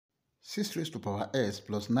6 raised to power s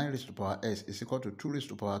plus 9 raised to power s is equal to 2 raised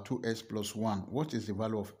to power 2s plus 1. What is the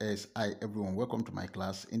value of s? Hi everyone, welcome to my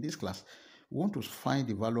class. In this class, we want to find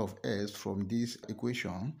the value of s from this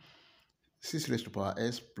equation. 6 raised to power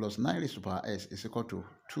s plus 9 raised to power s is equal to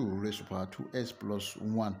 2 raised to power 2s plus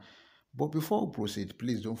 1. But before we proceed,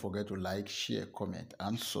 please don't forget to like, share, comment,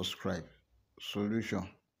 and subscribe. Solution.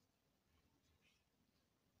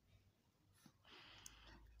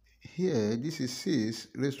 Here, this is 6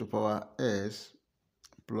 raised to power s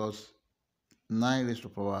plus 9 raised to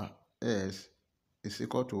power s is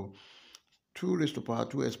equal to 2 raised to power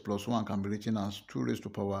 2s plus 1 can be written as 2 raised to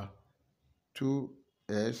power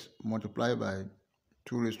 2s multiplied by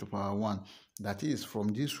 2 raised to power 1. That is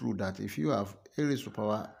from this rule that if you have a raised to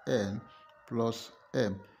power n plus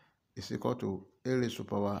m is equal to a raised to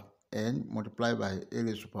power n multiplied by a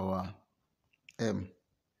raised to power m.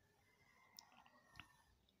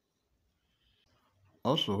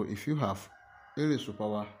 Also, if you have a raised to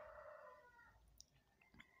power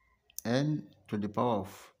n to the power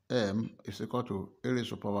of m is equal to a raised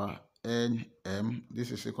to power nm. This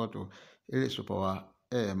is equal to a raised to power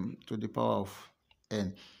m to the power of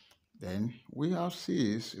n. Then we have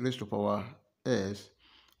 6 raised to power s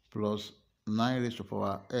plus 9 raised to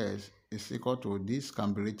power s is equal to, this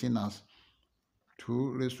can be written as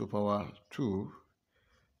 2 raised to power 2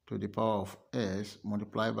 to the power of s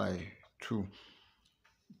multiplied by 2.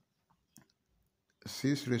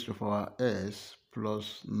 6 raised to power s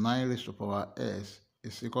plus 9 raised to power s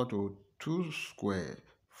is equal to 2 square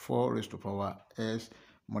 4 raised to power s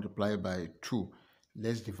multiplied by 2.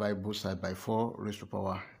 Let's divide both sides by 4 raised to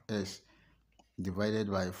power s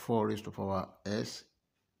divided by 4 raised to power s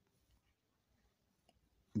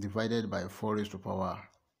divided by 4 raised to power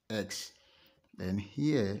x. Then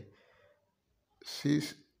here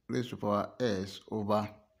 6 raised to power s over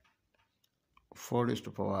 4 raised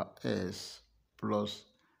to power s plus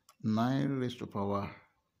 9 raised to power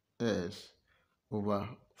s over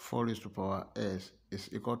 4 raised to power s is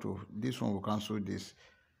equal to, this one will cancel this,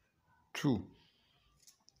 2.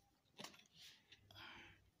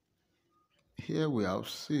 Here we have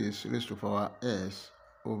 6 raised to power s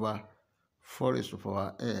over 4 raised to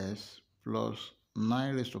power s plus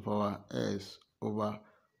 9 raised to power s over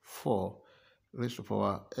 4 raised to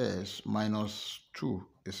power s minus 2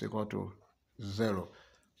 is equal to 0.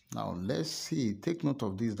 Now let's see, take note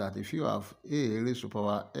of this, that if you have a raised to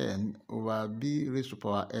power n over b raised to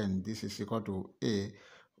power n, this is equal to a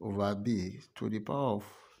over b to the power of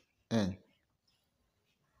n.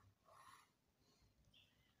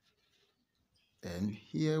 And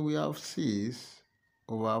here we have 6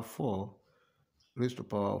 over 4 raised to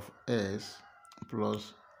power of s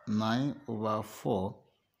plus 9 over 4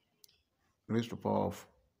 raised to power of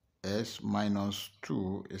s minus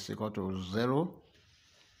 2 is equal to 0.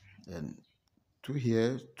 And 2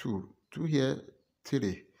 here, 2 here,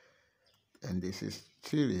 3. And this is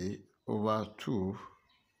 3 over 2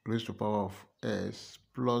 raised to power of s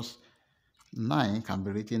plus 9 can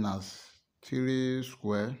be written as 3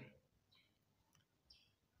 square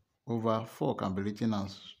over 4 can be written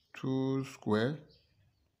as 2 square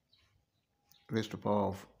raised to power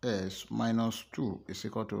of s minus 2 is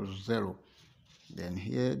equal to 0. Then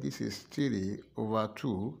here this is 3 over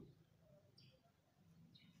 2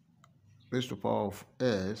 raised to power of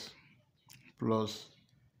s plus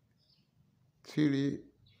 3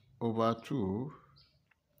 over 2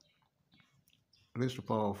 raised to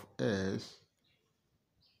power of s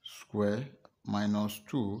square minus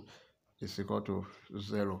 2 is equal to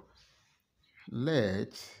 0.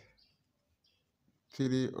 Let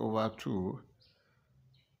 3 over 2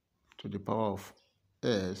 to the power of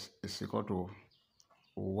s is equal to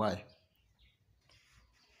y.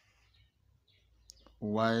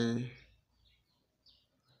 Y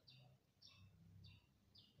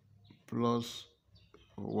plus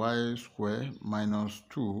y square minus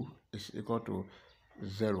 2 is equal to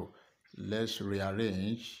 0. Let's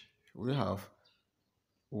rearrange. We have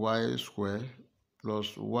y square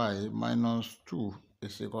plus y minus 2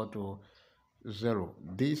 is equal to 0.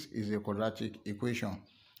 This is a quadratic equation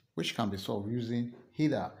which can be solved using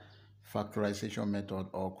either factorization method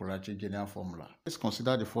or quadratic general formula. Let's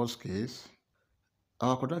consider the first case.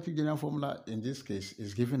 Our quadratic general formula in this case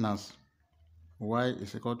is given as y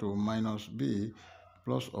is equal to minus b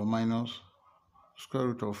plus or minus square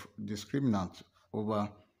root of discriminant over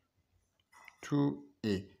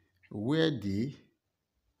 2a, where d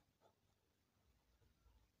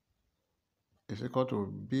is equal to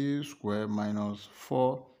b square minus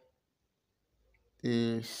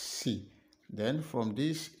 4ac. Then from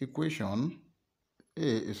this equation, a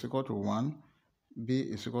is equal to 1, b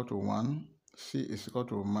is equal to 1, C is equal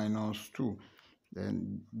to minus 2.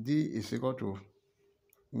 Then D is equal to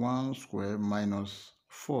 1 square minus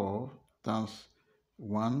 4 times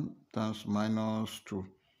 1 times minus 2.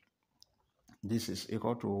 This is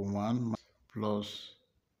equal to 1 plus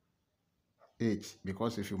 8,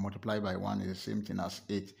 because if you multiply by 1, it's the same thing as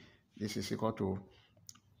 8. This is equal to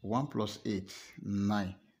 1 plus 8,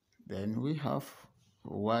 9. Then we have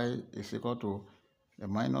y is equal to, the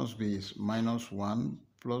minus b is minus 1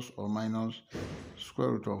 plus or minus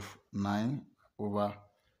square root of 9 over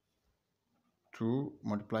 2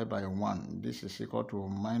 multiplied by 1. This is equal to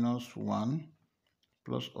minus 1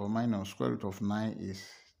 plus or minus square root of 9 is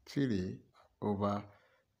 3 over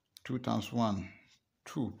 2 times 1,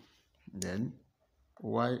 2. Then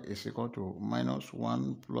y is equal to minus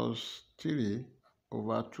 1 plus 3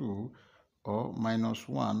 over 2, or minus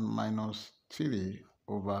 1 minus 3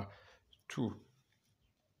 over 2.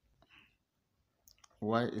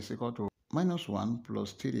 Y is equal to minus 1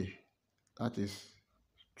 plus 3, that is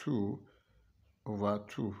 2 over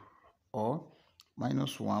 2, or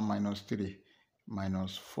minus 1 minus 3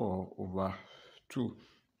 minus 4 over 2.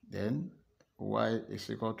 Then y is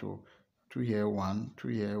equal to 2 here 1, 2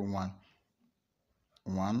 here 1,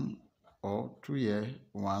 1, or 2 here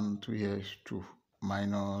 1, 2 here is 2,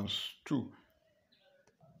 minus 2.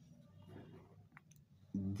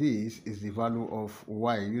 This is the value of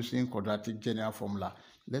y using quadratic general formula.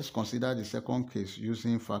 Let's consider the second case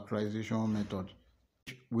using factorization method.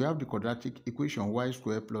 We have the quadratic equation y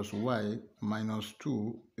squared plus y minus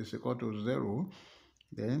 2 is equal to 0.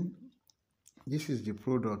 Then this is the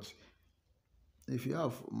product. If you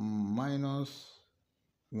have minus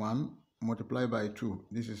 1 multiplied by 2,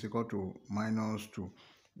 this is equal to minus 2.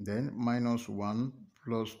 Then minus 1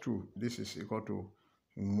 plus 2, this is equal to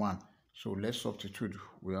 1. So let's substitute.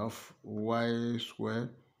 We have y squared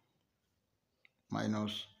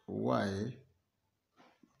minus y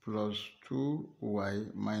plus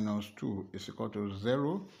 2y minus 2 is equal to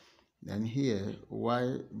 0. Then here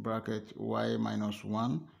y bracket y minus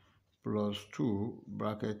 1 plus 2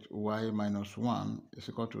 bracket y minus 1 is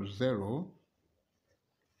equal to 0.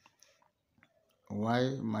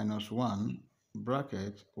 Y minus 1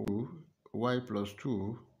 bracket y plus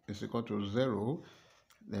 2 is equal to 0.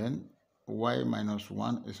 Then y minus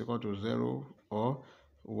 1 is equal to 0, or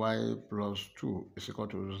y plus 2 is equal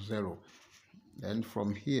to 0. Then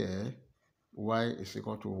from here, y is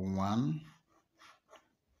equal to 1,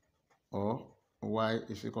 or y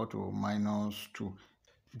is equal to minus 2.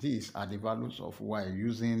 These are the values of y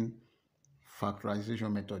using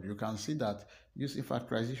factorization method. You can see that using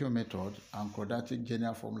factorization method and quadratic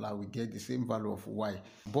general formula, we get the same value of y.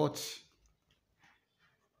 But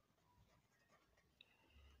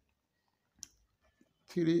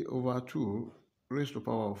three over 2 raised to the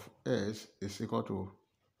power of s is equal to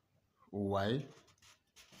y.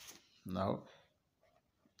 Now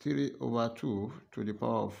 3 over 2 to the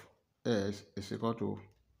power of s is equal to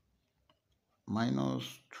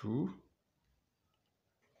minus 2,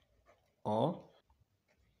 or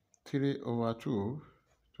 3 over 2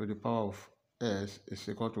 to the power of s is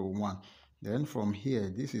equal to 1. Then from here,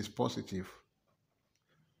 this is positive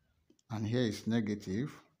and here is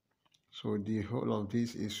negative, so the whole of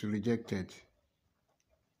this is rejected.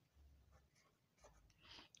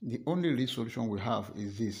 The only real solution we have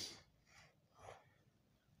is this.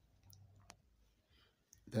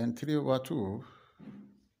 Then 3 over 2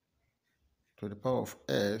 to the power of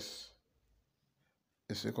s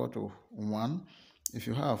is equal to 1. If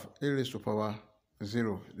you have a raised to power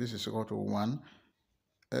 0, this is equal to 1.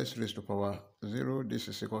 S raised to power 0, this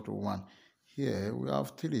is equal to 1. Here we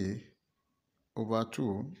have 3 over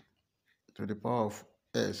 2 to the power of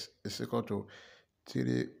s is equal to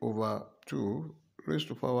 3 over 2 raised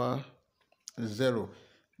to power 0.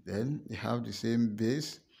 Then they have the same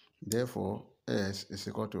base, therefore s is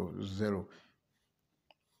equal to 0.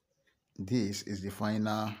 This is the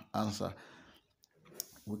final answer.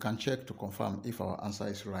 We can check to confirm if our answer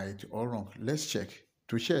is right or wrong. Let's check.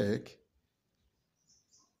 To check,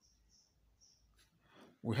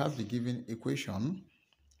 we have the given equation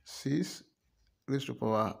 6 raised to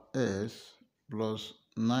power s plus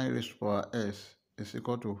 9 raised to power s is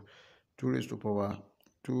equal to 2 raised to power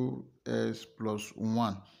 2s plus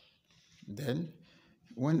 1. Then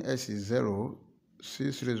when s is 0,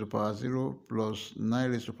 6 raised to power 0 plus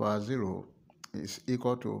 9 raised to power 0 is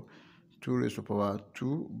equal to 2 raised to power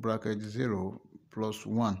 2 bracket 0 plus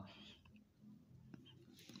 1.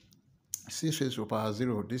 6 raised to power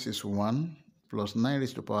 0, this is 1, plus 9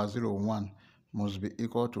 raised to power 0, 1, must be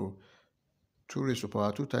equal to 2 raised to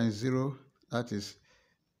power 2 times 0, that is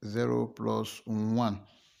 0 plus 1.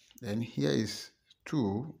 Then here is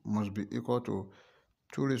 2 must be equal to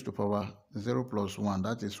 2 raised to power 0 plus 1,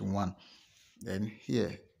 that is 1. Then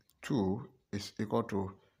here 2 is equal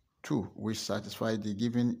to 2, which satisfies the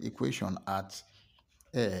given equation at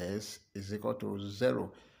s is equal to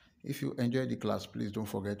 0. If you enjoyed the class, please don't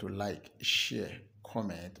forget to like, share,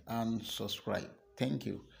 comment, and subscribe. Thank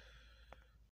you.